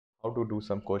How to do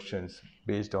some questions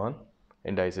based on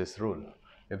indices rule.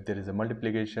 If there is a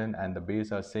multiplication and the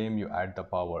base are same, you add the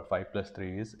power. 5 plus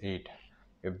 3 is 8.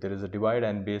 If there is a divide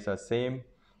and base are same,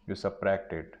 you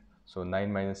subtract it. So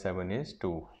 9 minus 7 is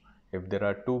 2. If there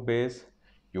are two base,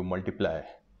 you multiply.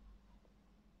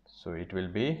 So it will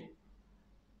be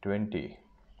 20.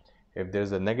 If there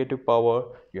is a negative power,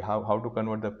 you have how to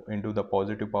convert into the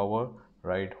positive power,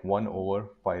 right? 1 over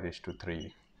 5 raised to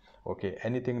 3. Okay,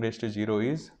 anything raised to 0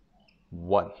 is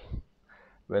 1.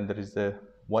 When there is a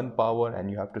 1 power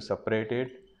and you have to separate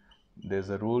it, there's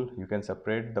a rule, you can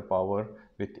separate the power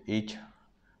with each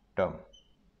term.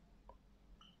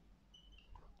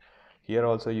 Here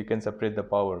also you can separate the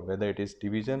power whether it is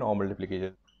division or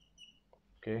multiplication.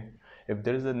 Okay, if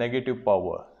there is a negative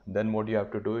power, then what you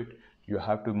have to do it, you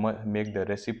have to make the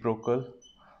reciprocal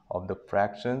of the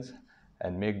fractions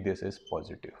and make this is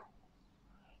positive.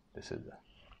 This is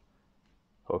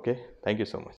the okay. Thank you so much.